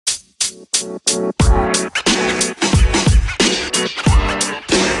I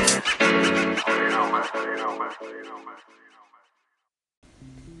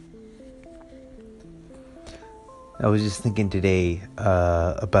was just thinking today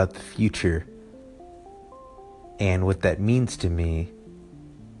about the future and what that means to me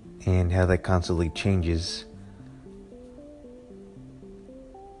and how that constantly changes.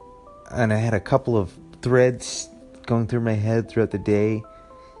 And I had a couple of threads going through my head throughout the day,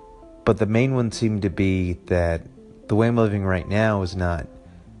 but the main one seemed to be that the way I'm living right now is not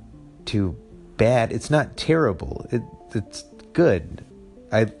too bad. It's not terrible. It's good.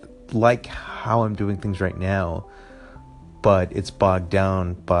 I like how I'm doing things right now, but it's bogged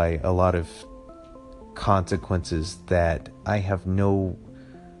down by a lot of consequences that I have no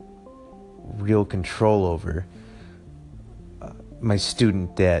real control over. My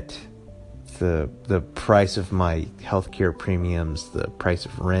student debt, the price of my healthcare premiums, the price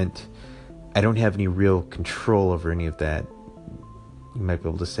of rent. I don't have any real control over any of that. You might be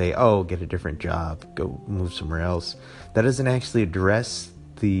able to say, oh, get a different job, go move somewhere else. That doesn't actually address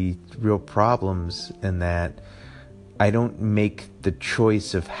the real problems in that I don't make the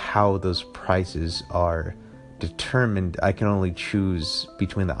choice of how those prices are determined. I can only choose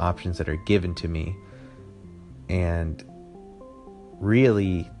between the options that are given to me. And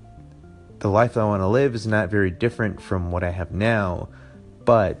really, the life I want to live is not very different from what I have now.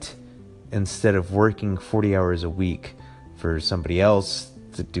 But instead of working 40 hours a week for somebody else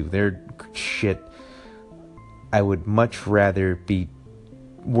to do their shit, I would much rather be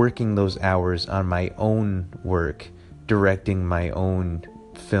working those hours on my own work, directing my own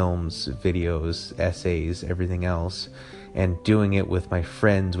films, videos, essays, everything else, and doing it with my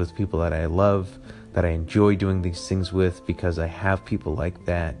friends, with people that I love, that I enjoy doing these things with, because I have people like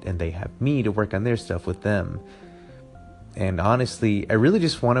that and they have me to work on their stuff with them. And honestly, I really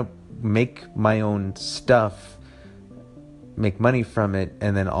just want to make my own stuff, make money from it,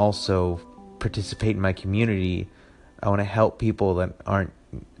 and then also participate in my community. I want to help people that aren't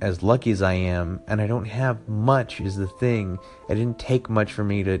as lucky as I am, and I don't have much is the thing. It didn't take much for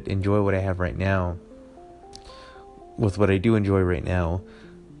me to enjoy what I have right now, with what I do enjoy right now.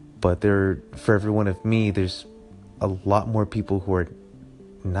 But for every one of me, there's a lot more people who are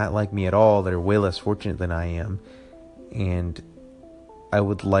not like me at all, that are way less fortunate than I am. And I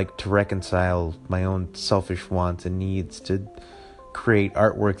would like to reconcile my own selfish wants and needs to create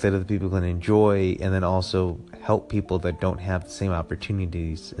artwork that other people can enjoy, and then also help people that don't have the same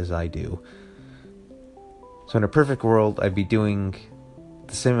opportunities as I do. So in a perfect world, I'd be doing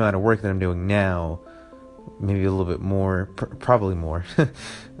the same amount of work that I'm doing now, maybe a little bit more, probably more,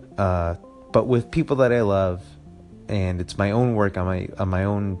 but with people that I love, and it's my own work. I'm my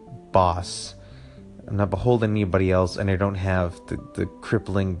own boss. I'm not beholden to anybody else, and I don't have the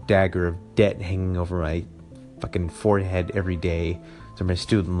crippling dagger of debt hanging over my fucking forehead every day. So my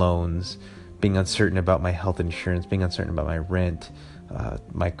student loans, being uncertain about my health insurance, being uncertain about my rent,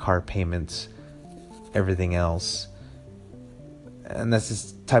 my car payments, everything else. And that's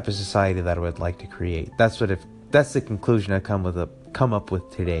this type of society that I would like to create. That's the conclusion I come up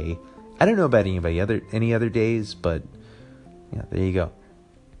with today. I don't know about any other days, but yeah, there you go.